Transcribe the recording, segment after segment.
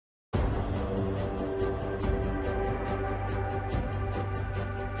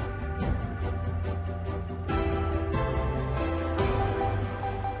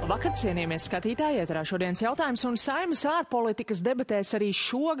Labvakar, cienījamies skatītāji, ēterā šodienas jautājums un Saeimas ārpolitikas debatēs arī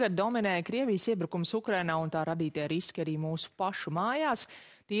šogad dominēja Krievijas iebrukums Ukrainā un tā radītie riski arī mūsu pašu mājās.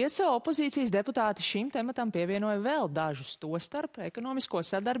 Tiesa, opozīcijas deputāti šim tematam pievienoja vēl dažus, tostarp ekonomisko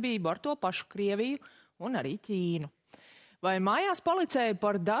sadarbību ar to pašu Krieviju un arī Ķīnu. Vai mājās palicēji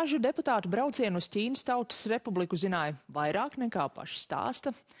par dažu deputātu braucienu uz Ķīnas Tautas Republiku zināja vairāk nekā paši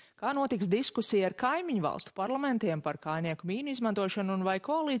stāsta? Kā notiks diskusija ar kaimiņu valstu parlamentiem par kājnieku mīnu izmantošanu un vai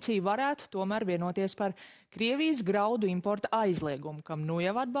koalīcija varētu tomēr vienoties par Krievijas graudu importa aizliegumu, kam nu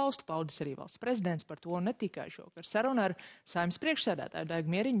jau atbalstu paudis arī valsts prezidents, par to ne tikai šokar. Saruna ar Saeimas priekšsēdētāju Daigu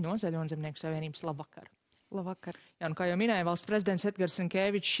Mieriņu no Zaļo un Zemnieku savienības. Labvakar! Labvakar. Jā, kā jau minēja valsts prezidents Edgars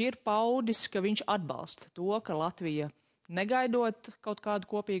Rinkēvičs, ir paudis, ka viņš atbalsta to, ka Latvija negaidot kaut kādu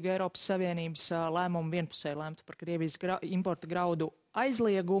kopīgu Eiropas Savienības lēmumu vienpusēji lēmtu par Krievijas importa graudu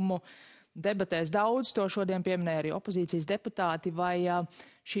aizliegumu. Debatēs daudz, to šodien pieminēja arī opozīcijas deputāti. Vai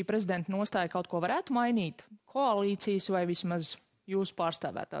šī prezidenta nostāja kaut ko varētu mainīt koalīcijas vai vismaz jūsu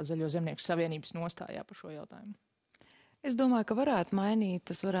pārstāvētā Zaļo Zemnieku savienības nostājā par šo jautājumu? Es domāju, ka varētu mainīt,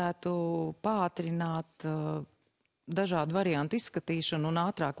 tas varētu pātrināt dažādu variantu izskatīšanu un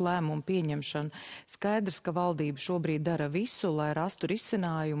ātrāk lēmumu pieņemšanu. Skaidrs, ka valdība šobrīd dara visu, lai rastu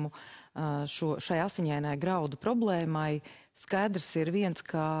risinājumu šai asiņainai graudu problēmai. Skaidrs ir viens,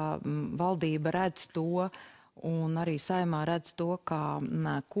 ka valdība redz to un arī Saeimā redz to kā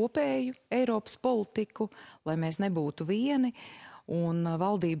kopēju Eiropas politiku, lai mēs nebūtu vieni. Un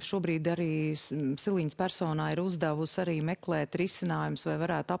valdība šobrīd arī Siliņas personā ir uzdevusi arī meklēt risinājumus, vai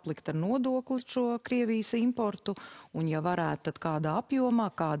varētu aplikt ar nodokli šo Krievijas importu, un ja varētu, tad kādā apjomā,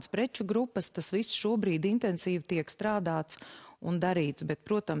 kādas preču grupas, tas viss šobrīd intensīvi tiek strādāts un darīts. Bet,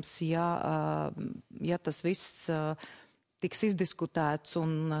 protams, ja tas viss tiks izdiskutēts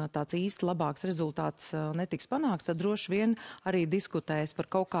un tāds īsti labāks rezultāts netiks panāks, tad droši vien arī diskutēs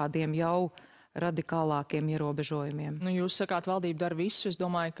par kaut kādiem jau radikālākiem ierobežojumiem. Jūs sakāt, valdība dara visu. Es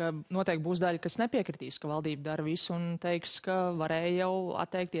domāju, ka noteikti būs daļa, kas nepiekritīs, ka valdība dara visu un teiks, ka varēja jau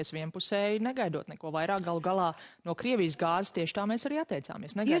atteikties vienpusēji, negaidot neko vairāk. Galu galā no Krievijas gāzes tieši tā mēs arī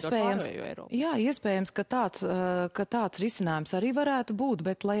atteicāmies, negaidot pārējo Eiropu. Jā, iespējams, ka tāds risinājums arī varētu būt,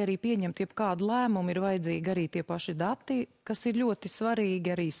 bet, lai arī pieņemt jebkādu lēmumu, ir vajadzīgi arī tie paši dati, kas ir ļoti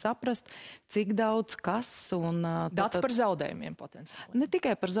svarīgi arī saprast, cik daudz kas un... Dati par zaudējumiem potenciāli. Ne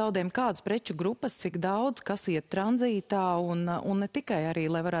tikai par zaudējumu, kādas preču grupas, cik daudz, kas iet tranzītā un ne tikai arī,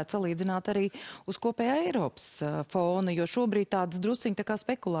 lai varētu salīdzināt arī uz kopējā Eiropas fona, jo šobrīd tādas drusciņi tā kā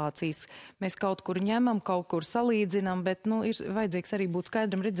spekulācijas. Mēs kaut kur ņemam, kaut kur salīdzinam, bet ir vajadzīgs arī būt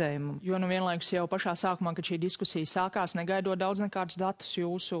skaidram redzējumam. Jo vienlaikus jau pašā sākumā, kad šī diskusija sākās, negaidot daudz nekādus datus,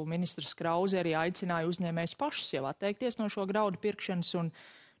 jūsu ministrs Krause arī aicināja uzņēmējus pašus jau atteikties no šo graudu pirkšanas un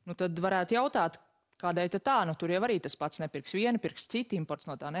tad varētu jautāt, kādēļ tad tā? Tur jau arī tas pats nepirks viena, pirks citi, imports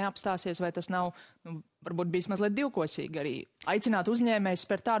no tā neapstāsies, vai tas nav, varbūt bijis mazliet divkosīgi arī aicināt uzņēmējus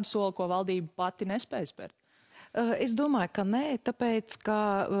spērt tādu soli, ko valdība pati nespēja spērt? Es domāju, ka nē, tāpēc, ka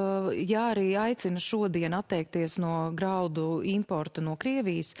ja arī aicina šodien atteikties no graudu importa no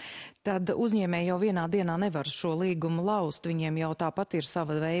Krievijas, tad uzņēmēji jau vienā dienā nevar šo līgumu laust. Viņiem jau tāpat ir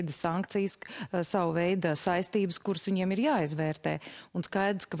sava veida sankcijas, sava veida saistības, kuras viņiem ir jāizvērtē. Un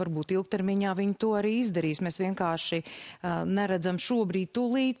skaidrs, ka varbūt ilgtermiņā viņi to arī izdarīs. Mēs vienkārši neredzam šobrīd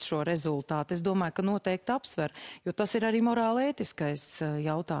tūlīt šo rezultātu. Es domāju, ka noteikti apsver, jo tas ir arī morāli ētiskais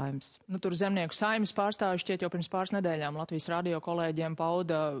jautājums. Tur Zemnieku Saeimas pārstāvji šķiet jau pirms pāris nedēļām Latvijas radio kolēģiem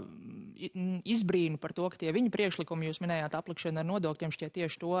pauda izbrīnu par to, ka tie viņa priekšlikumi, jūs minējāt aplikšanu ar nodokļiem, šķiet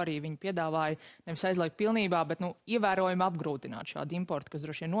tieši to arī viņi piedāvāja nevis aizliegt pilnībā, bet ievērojami apgrūtināt šādu importu, kas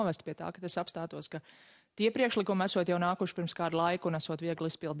droši vien novestu pie tā, ka tas apstātos, ka tie priekšlikumi esot jau nākuši pirms kādu laiku un esot viegli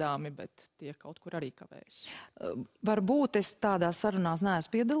izpildāmi, bet tie kaut kur arī kavējas. Varbūt es tādās sarunās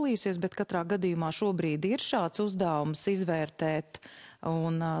neesmu piedalījusies, bet katrā gadījumā šobrīd ir šāds uzdevums izvērtēt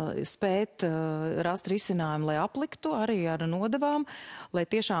un spēt rast risinājumu, lai apliktu arī ar nodevām, lai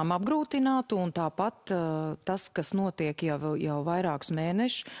tiešām apgrūtinātu, un tāpat tas, kas notiek jau vairākus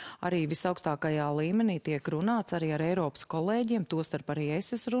mēnešus, arī visaugstākajā līmenī tiek runāts arī ar Eiropas kolēģiem, tostarp arī es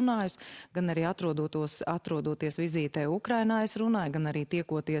esmu runājis, gan arī atrodoties vizītē Ukrainā es runāju, gan arī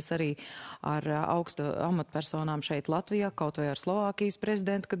tiekoties arī ar augsta amatpersonām šeit Latvijā, kaut vai ar Slovākijas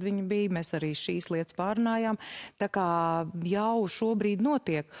prezidentu, kad viņi bija, mēs arī šīs lietas pārunājām. Tā kā jau šobrīd šobrīd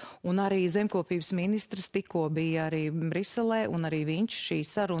notiek. Un arī zemkopības ministrs tikko bija arī Briselē, un arī viņš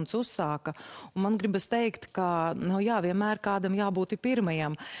šīs sarunas uzsāka. Un man gribas teikt, ka, vienmēr kādam jābūt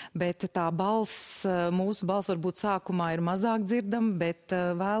pirmajam, bet tā balss, mūsu balss varbūt sākumā ir mazāk dzirdama, bet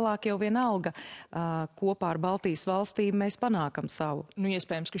vēlāk jau vienalga kopā ar Baltijas valstīm mēs panākam savu.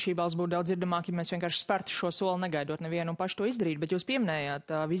 Iespējams, ka šī balss būtu daudz dzirdamāka, ja mēs vienkārši spērtu šo soli negaidot nevienu un paši to izdarīt, bet jūs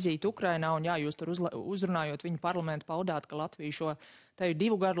pieminējāt vizīti Ukrainā, un jūs tur uzrunājot viņu parlamentu paudāt, ka Latvija šo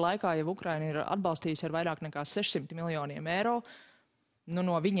 2 gadu laikā jau Ukraina ir atbalstījusi ar vairāk nekā 600 miljoniem eiro.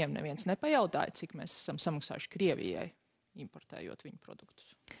 No viņiem neviens nepajautāja, cik mēs esam samaksājuši Krievijai, importējot viņu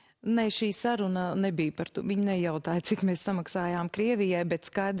produktus. Nē, šī saruna nebija par to. Viņi nejautāja, cik mēs samaksājām Krievijai, bet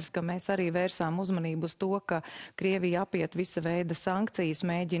skaidrs, ka mēs arī vērsām uzmanību uz to, ka Krievija apiet visa veida sankcijas,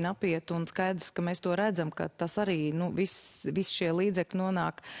 mēģina apiet, un skaidrs, ka mēs to redzam, ka tas arī, viss šie līdzekļi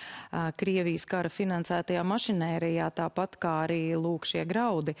nonāk Krievijas kara finansētajā mašinērijā, tāpat kā arī lūk šie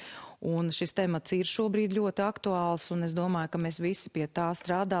graudi. Un šis temats ir šobrīd ļoti aktuāls, un es domāju, ka mēs visi pie tā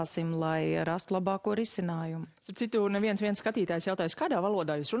strādāsim, lai rastu labāko risinājumu. Starp citu, viens skatītājs jautājis, kādā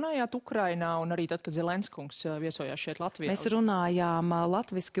valodā jūs runājāt Ukrainā, un arī tad, kad Zelenskungs viesojās šeit Latvijā? Mēs runājām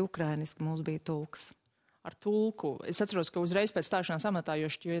latviski, ukrainiski, mums bija tulks. Ar tulku. Es atceros, ka uzreiz pēc stāšanās amatā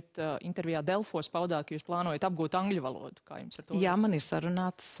jūs šķiet intervijā Delfos paudāt, ka jūs plānojat apgūt angļu valodu. Kā jums ar to? Jā, man ir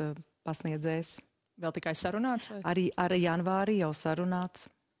sarunāts pasniedzējs. Vēl tikai sarunāts? Vai? Arī ar janvāri jau sarunāts.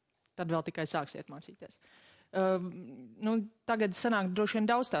 Tad vēl tikai sāksiet mācīties. Tagad sanāk droši vien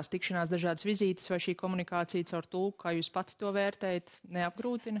daudz tās tikšanās, dažādas vizītes, vai šī komunikācija caur tulku, kā jūs pati to vērtējat,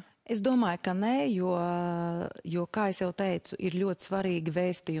 neapgrūtina? Es domāju, ka nē, jo, kā es jau teicu, ir ļoti svarīgi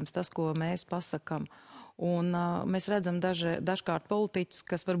vēstījums, tas, ko mēs pasakam. Un mēs redzam dažkārt politiķus,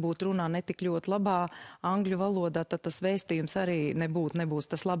 kas varbūt runā netik ļoti labā angļu valodā, tad tas vēstījums arī nebūs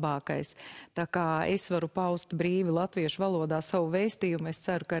tas labākais. Tā kā es varu paust brīvi latviešu valodā savu vēstījumu, es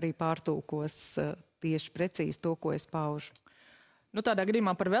ceru, ka arī pārtulkos tieši precīzi to, ko es paužu. Tādā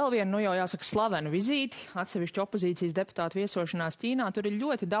gadījumā par vēl vienu, jau jāsaka, slavenu vizīti, atsevišķi opozīcijas deputātu viesošanās Ķīnā. Tur ir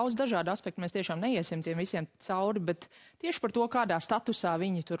ļoti daudz dažādu aspektu, mēs tiešām neiesim tiem visiem cauri, bet tieši par to, kādā statusā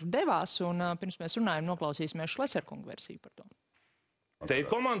viņi tur devās, un pirms mēs runājam, noklausīsimies Šleserkunga versiju par to. Te ir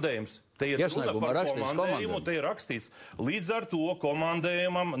komandējums, te ir runa par komandējumu, te ir rakstīts. Līdz ar to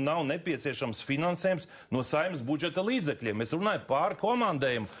komandējumam nav nepieciešams finansējums no Saeimas budžeta līdzekļiem. Mēs runājam par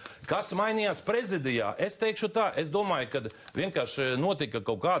komandējumu. Kas mainījās prezidijā? Es teikšu tā, es domāju, ka vienkārši notika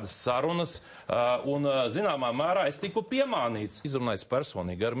kaut kādas sarunas, un zināmā mērā es tiku piemānīts. Izrunājis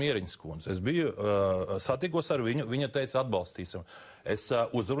personīgi ar Mieriņas kundzi. Es biju satikos ar viņu, viņa teica atbalstīsim. Es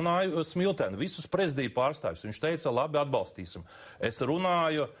uzrunāju Smilteni, visus prezidiju pārstāvjus. Viņš teica, labi, atbalstīsim. Es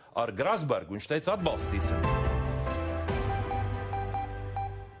runāju ar Grasbergu, viņš teica, atbalstīsim.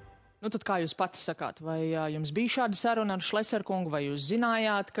 Tad kā jūs pati sakāt, vai jums bija šāda saruna ar Šleserkungu, vai jūs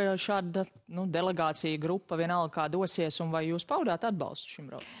zinājāt, ka šāda delegācija grupa vienalga kā dosies, un vai jūs paudāt atbalstu šim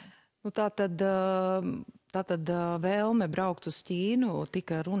braucienam? Tātad vēlme braukt uz Ķīnu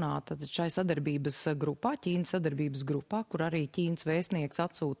tika runāta šai sadarbības grupā, Ķīnas sadarbības grupā, kur arī Ķīnas vēstnieks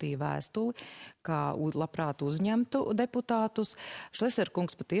atsūtīja vēstuli, kā labprāt uzņemtu deputātus.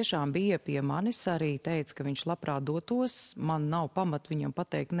 Šleserkungs patiešām bija pie manis, arī teica, ka viņš labprāt dotos. Man nav pamat viņam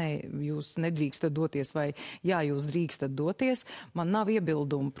pateikt, nē, jūs nedrīkstat doties, vai jā, jūs drīkstat doties. Man nav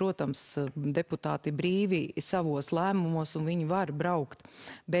iebildumu, protams, deputāti brīvi savos lēmumos, un viņi var braukt.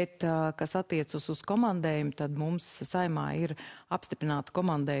 Bet, kas attiecas uz komandējumu, tad mums Saeimā ir apstiprināta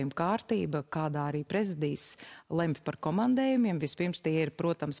komandējuma kārtība, kādā arī prezidijs lemj par komandējumiem. Vispirms tie ir,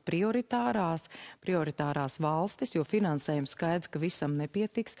 protams, prioritārās valstis, jo finansējums skaidrs, ka visam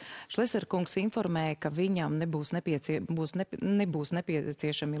nepietiks. Šleserkungs informēja, ka viņam nebūs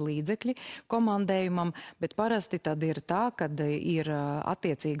nepieciešami līdzekļi komandējumam, bet parasti tad ir tā, kad ir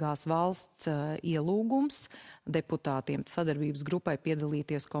attiecīgās valsts ielūgums deputātiem sadarbības grupai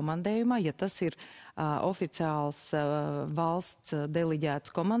piedalīties komandējumā. Ja tas ir oficiāls valsts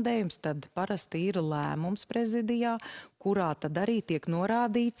deliģēts komandējums, tad parasti ir lēmums prezidijā, kurā tad arī tiek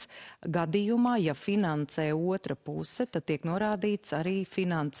norādīts gadījumā, ja finansē otra puse, tad tiek norādīts arī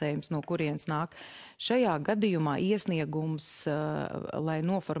finansējums, no kurienes nāk. Šajā gadījumā iesniegums, lai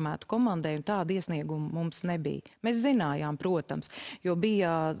noformētu komandējumu, tāda iesnieguma mums nebija. Mēs zinājām, protams, jo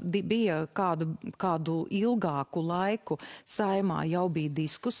bija kādu ilgāku laiku Saeimā jau bija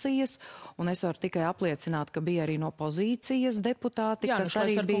diskusijas, un es varu tikai apliecināt, ka bija arī no Opozīcijas deputāti, kas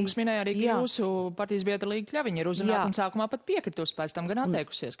arī bija. Kungs minēja arī, ka jūsu partijas biedra Līga Kļaviņa ir uzrunāta un sākumā pat piekritus, pēc tam gan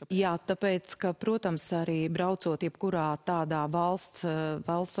atteikusies. Kāpēc? Jā, tāpēc, ka, protams, arī braucot jebkurā tādā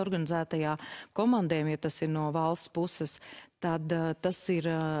valsts organizētajā komandējumā, ja tas ir no valsts puses, tad tas ir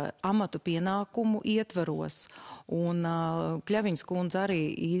amatu pienākumu ietvaros. Un Kļaviņas kundze arī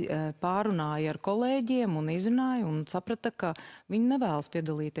pārunāja ar kolēģiem un izrunāja un saprata, ka viņi nevēlas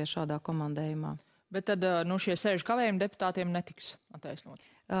piedalīties šādā komandējumā. Bet tad šie sēžu kavējumi deputātiem netiks attaisnot?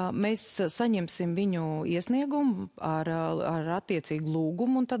 Mēs saņemsim viņu iesniegumu ar attiecīgu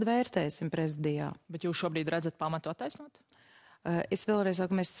lūgumu un tad vērtēsim prezidijā. Bet jūs šobrīd redzat pamatu attaisnot? Es vēlreiz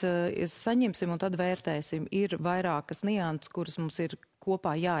saku, mēs saņemsim un tad vērtēsim. Ir vairākas nianses, kuras mums ir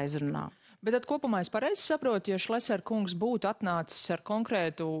kopā jāizrunā. Bet tad kopumā es pareizi saprotu, ja Šleser kungs būtu atnācis ar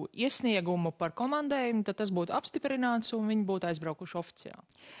konkrētu iesniegumu par komandējumu, tad tas būtu apstiprināts un viņi būtu aizbraukuši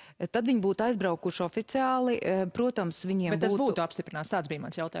oficiāli. Tad viņi būtu aizbraukuši oficiāli, protams, viņiem Bet tas būtu apstiprināts, tāds bija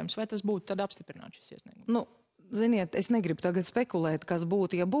mans jautājums, vai tas būtu tad apstiprināts šis iesniegums? Ziniet, es negribu tagad spekulēt, kas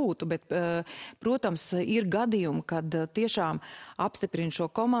būtu, ja būtu, bet, protams, ir gadījumi, kad tiešām apstiprina šo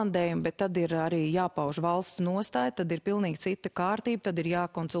komandējumu, bet tad ir arī jāpauž valsts nostāja, tad ir pilnīgi cita kārtība, tad ir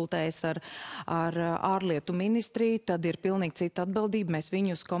jākonsultējas ar ārlietu ministriju, tad ir pilnīgi cita atbildība. Mēs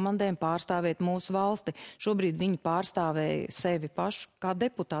viņus komandējam pārstāvēt mūsu valsti. Šobrīd viņi pārstāvēja sevi pašu kā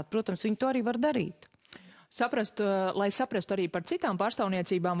deputāti. Protams, viņi to arī var darīt. Lai saprastu arī par citām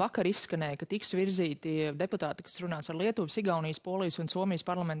pārstāvniecībām, vakar izskanēja, ka tiks virzīti deputāti, kas runās ar Lietuvas, Igaunijas, Polijas un Somijas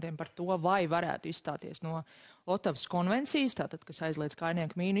parlamentiem par to, vai varētu izstāties no Otavas konvencijas, tātad, kas aizliedz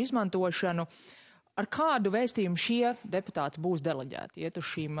kājnieku mīnu izmantošanu. Ar kādu vēstījumu šie deputāti būs deleģēti? Iet uz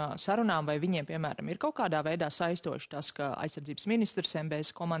šīm sarunām, vai viņiem, piemēram, ir kaut kādā veidā saistoši tas, ka aizsardzības ministrs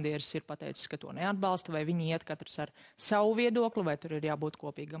MBS komandieris ir pateicis, ka to neatbalsta, vai viņi iet katrs ar savu viedokli, vai tur ir jābūt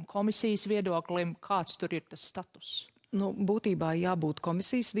kopīgam komisijas viedoklim? Kāds tur ir tas status? Būtībā jābūt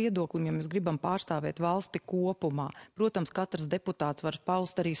komisijas viedoklim, ja mēs gribam pārstāvēt valsti kopumā. Protams, katrs deputāts var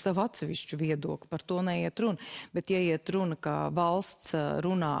paust arī savu atsevišķu viedokli, par to neiet runa. Bet, ja iet runa, ka valsts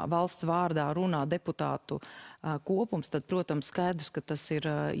vārdā runā deputātu kopums, tad, protams, skaidrs, ka tas ir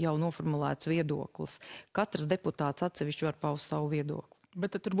jau noformulēts viedoklis. Katrs deputāts atsevišķi var paust savu viedokli.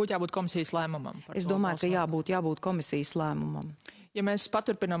 Bet tad tur būtu jābūt komisijas lēmumam? Es domāju, ka jābūt komisijas lēmumam. Ja mēs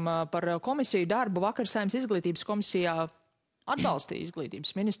paturpinam par komisiju darbu, vakar Saeimas izglītības komisijā atbalstīja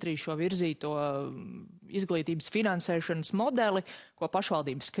izglītības ministriju šo virzīto izglītības finansēšanas modeli, ko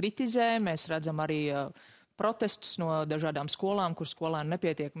pašvaldības kritizē. Mēs redzam arī protestus no dažādām skolām, kur skolēnu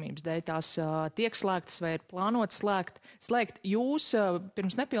nepietiekamības dēļ tās tiek slēgtas vai ir plānotas slēgt. Jūs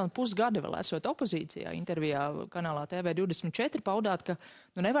pirms nepilni pusgada vēl esot opozīcijā, intervijā kanālā TV24 paudāt, ka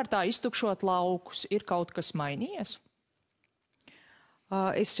nevar tā iztukšot laukus. Ir kaut kas mainījies?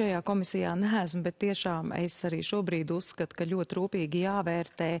 Es šajā komisijā neesmu, bet tiešām es arī šobrīd uzskatu, ka ļoti rūpīgi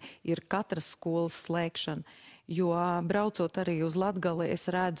jāvērtē ir katras skolas slēgšana. Jo braucot arī uz Latgali, es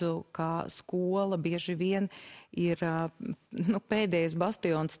redzu, ka skola bieži vien ir pēdējais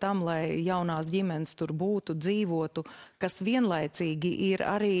bastions tam, lai jaunās ģimenes tur būtu, dzīvotu, kas vienlaicīgi ir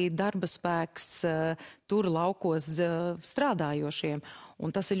arī darba spēks tur laukos strādājošiem. Un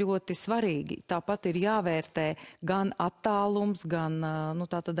tas ir ļoti svarīgi. Tāpat ir jāvērtē gan attālums, gan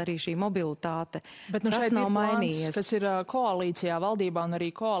tātad arī šī mobilitāte. Bet šeit nav mainījies. Kas ir koalīcijā, valdībā un arī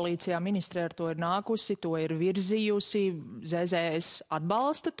koalīcijā ministre ar to ir nākusi, to ir virzījusi, ZZS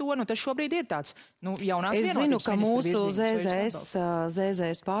atbalsta to. Tas šobrīd ir tāds jaunās vienotības ministra virzījumu. Es zinu, ka mūsu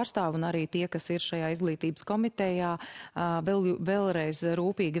ZZS pārstāv un arī tie, kas ir šajā izglītības komitejā, vēlreiz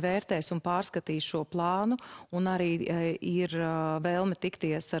rūpīgi vērtēs un pārskatīs šo plānu, un arī ir vēlme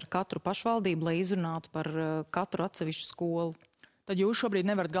tikties ar katru pašvaldību, lai izrunātu par katru atsevišķu skolu. Tad jūs šobrīd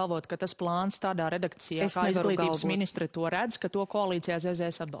nevarat galvot, ka tas plāns tādā redakcijā, kā izglītības ministre to redz, ka to koalīcijā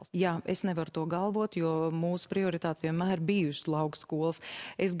ZZS atbalsta? Jā, es nevaru to galvot, jo mūsu prioritāti vienmēr bijušas lauku skolas.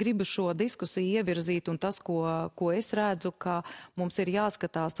 Es gribu šo diskusiju ievirzīt, un tas, ko es redzu, ka mums ir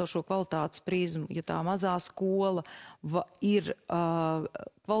jāskatās ar šo kvalitātes prizmu. Ja tā mazā skola ir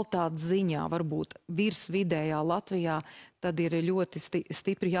kvalitātes ziņā, varbūt virs vidējā Latvijā, tad ir ļoti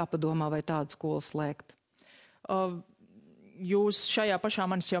stipri jāpadomā, vai tādu skolu slēgt. Jūs šajā pašā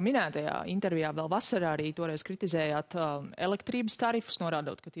manis jau minētajā intervijā vēl vasarā arī toreiz kritizējāt elektrības tarifus,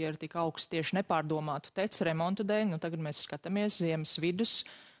 norādot, ka tie ir tik augsti tieši nepārdomātu tece remontu dēļ. Tagad mēs skatāmies ziemas vidus.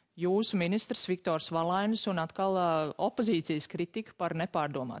 Jūsu ministrs Viktors Valainis un atkal opozīcijas kritika par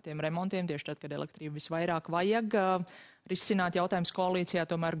nepārdomātiem remontiem, tieši tad, kad elektrību visvairāk vajag. Risināt jautājums koalīcijā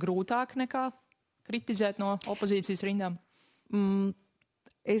tomēr grūtāk nekā kritizēt no opozīcijas rindām?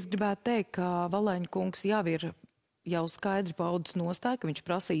 Es gribētu teikt, ka Valaiņa kungs jau ir jau skaidri paudis nostāju, ka viņš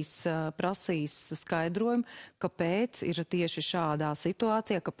prasīs skaidrojumu, kāpēc ir tieši šādā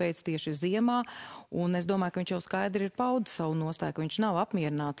situācijā, kāpēc tieši ziemā, un es domāju, ka viņš jau skaidri ir paudis savu nostāju, ka viņš nav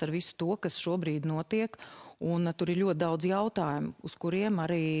apmierināts ar visu to, kas šobrīd notiek, un tur ir ļoti daudz jautājumu, uz kuriem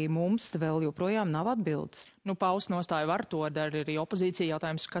arī mums vēl joprojām nav atbildes. Nu, paust nostāju var to, arī opozīcija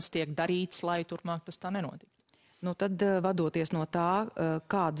jautājums, kas tiek darīts, lai turpmāk tas tā nenotiek. Nu, tad, vadoties no tā,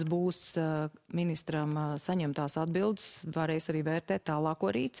 kāds būs ministram saņemtās atbildes, varēs arī vērtēt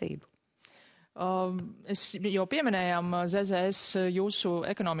tālāko rīcību. Es jau pieminējām ZZS jūsu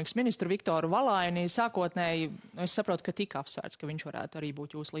ekonomikas ministru Viktoru Valaini. Sākotnēji, es saprotu, ka tika apsvērts, ka viņš varētu arī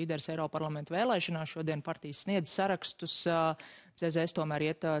būt jūsu līderis Eiroparlamenta vēlēšanās. Šodien partijas sniedz sarakstus. ZZS tomēr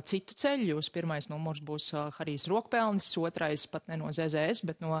iet citu ceļu. Jūsu pirmais numurs būs Harijs Rokpelnis, otrais pat ne no ZZS,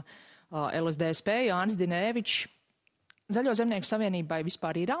 bet no LSDSP, Jānis Dinēvičs. Zaļo zemnieku savienībai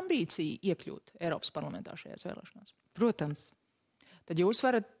vispār ir ambīcija iekļūt Eiropas parlamentā šajās vēlēšanās? Protams. Tad jūs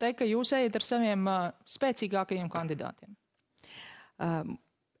varat teikt, ka jūs ejat ar saviem spēcīgākajiem kandidātiem?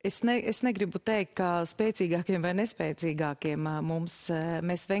 Es negribu teikt, ka spēcīgākiem vai nespēcīgākiem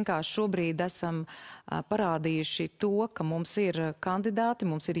mēs vienkārši šobrīd esam parādījuši to, ka mums ir kandidāti,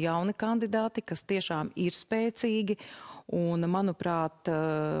 mums ir jauni kandidāti, kas tiešām ir spēcīgi. Un, manuprāt,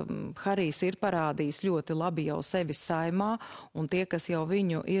 Harijs ir parādījis ļoti labi jau sevi Saeimā, un tie, kas jau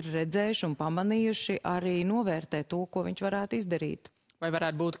viņu ir redzējuši un pamanījuši, arī novērtē to, ko viņš varētu izdarīt. Vai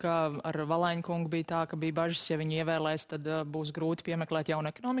varētu būt, ka ar Valaini kungu bija tā, ka bija bažas, ja viņu ievēlēs, tad būs grūti piemeklēt jaunu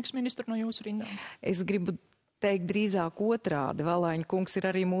ekonomikas ministru no jūsu rindām? Es gribu teikt drīzāk otrādi. Valaini kungs ir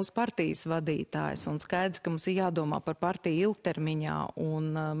arī mūsu partijas vadītājs, un skaidrs, ka mums ir jādomā par partiju ilgtermiņā,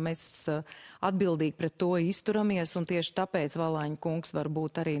 un mēs atbildīgi pret to izturamies, un tieši tāpēc Valaini kungs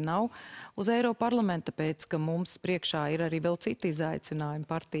varbūt arī nav uz Eiroparlamentu, tāpēc, ka mums priekšā ir arī vēl citi izaicinājumi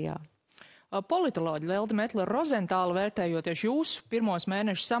partijā. Politoloģi Lelde Metlere-Rozentāla vērtējoties jūsu pirmos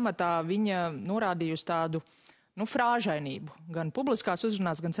mēnešus amatā, viņa norādījusi tādu frāžainību. Gan publiskās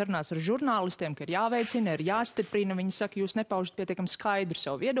uzrunās, gan sarunās ar žurnālistiem, ka ir jāveicina, ir jāstiprina. Viņi saka, jūs nepaužat pietiekami skaidru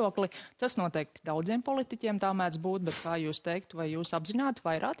savu viedokli. Tas noteikti daudziem politiķiem tā mēdz būt, bet kā jūs teiktu, vai jūs apzināti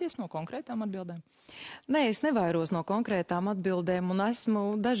vairāties no konkrētām atbildēm? Nē, es nevairos no konkrētām atbildēm un esmu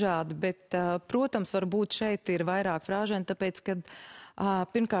dažādi, bet, protams, varbūt šeit ir vairāk frāžaini, tāpēc, ka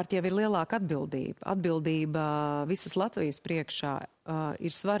pirmkārt jau ir lielāka atbildība. Atbildība visas Latvijas priekšā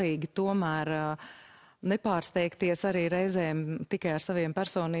ir svarīgi tomēr nepārsteigties arī reizēm tikai ar saviem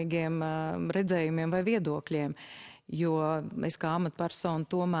personīgiem redzējumiem vai viedokļiem, jo es kā amatpersona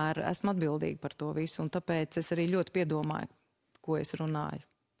tomēr esmu atbildīga par to visu, un tāpēc es arī ļoti piedomāju, ko es runāju.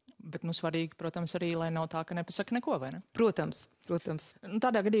 Bet, svarīgi, protams, arī, lai nav tā, ka nepasaka neko, vai ne? Protams.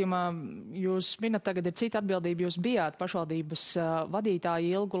 Tādā gadījumā jūs minat, tagad ir cita atbildība, jūs bijāt pašvaldības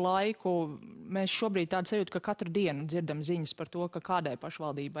vadītāji ilgu laiku. Mēs šobrīd tādu sajūtu, ka katru dienu dzirdam ziņas par to, ka kādai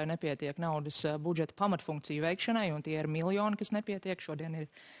pašvaldībai nepietiek naudas budžeta pamatfunkciju veikšanai, un tie ir miljoni, kas nepietiek. Šodien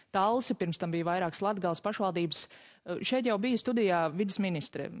ir Talsi, pirms tam bija vairākas Latgales pašvaldības. Šeit jau bija studijā vides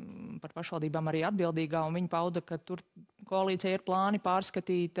ministre par pašvaldībām arī atbildīgā, un viņa pauda, ka tur koalīcija ir plāni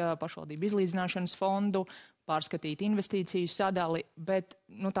pārskatīt pašvaldību izlīdzināšanas fondu, pārskatīt investīciju sadali, bet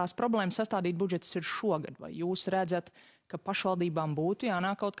tās problēmas sastādīt budžetus ir šogad. Vai jūs redzat, ka pašvaldībām būtu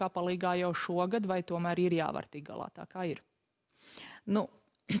jānāk kaut kā palīgā jau šogad, vai tomēr ir jāvar tik galā tā, kā ir?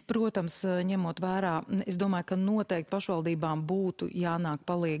 Protams, ņemot vērā, es domāju, ka noteikti pašvaldībām būtu jānāk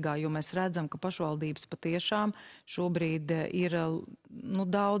palīgā, jo mēs redzam, ka pašvaldības patiešām šobrīd ir,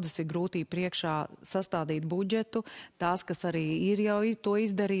 daudzas ir grūtība priekšā sastādīt budžetu. Tās, kas arī ir jau to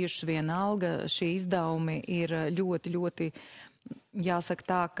izdarījušas, vienalga, šie izdevumi ir ļoti, jāsaka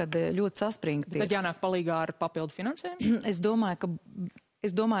tā, ka ļoti saspringti. Tad jānāk palīgā ar papildu finansējumu? Es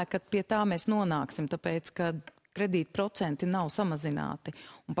domāju, ka pie tā mēs nonāksim, tāpēc, ka kredītprocenti nav samazināti.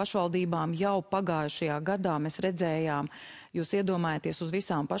 Un pašvaldībām jau pagājušajā gadā mēs redzējām, jūs iedomājaties uz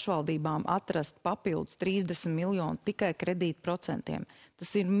visām pašvaldībām atrast papildus 30 miljonu tikai kredītprocentiem.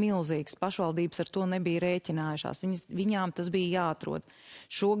 Tas ir milzīgs. Pašvaldības ar to nebija rēķinājušās. Viņām tas bija jāatrod.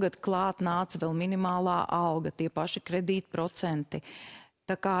 Šogad klāt nāca vēl minimālā alga, tie paši kredītprocenti.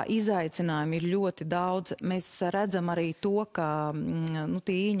 Tā kā izaicinājumi ir ļoti daudz, mēs redzam arī to, ka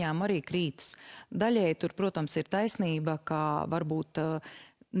tie ieņēmumi arī krītas. Daļēji tur, protams, ir taisnība, ka varbūt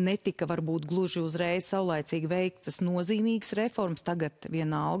netika gluži uzreiz saulaicīgi veiktas nozīmīgas reformas, tagad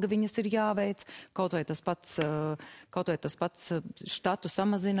vienalga viņas ir jāveic, kaut vai tas pats štatu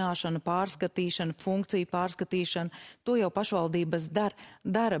samazināšana, pārskatīšana, funkciju pārskatīšana, to jau pašvaldības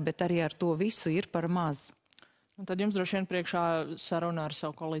dara, bet arī ar to visu ir par maz. Un tad jums droši vien priekšā saruna ar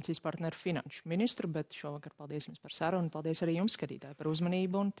savu koalīcijas partneru finanšu ministru, bet šovakar paldies jums par sarunu, paldies arī jums, skatītāji, par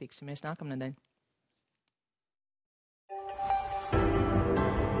uzmanību un tiksimies nākamnedēļ.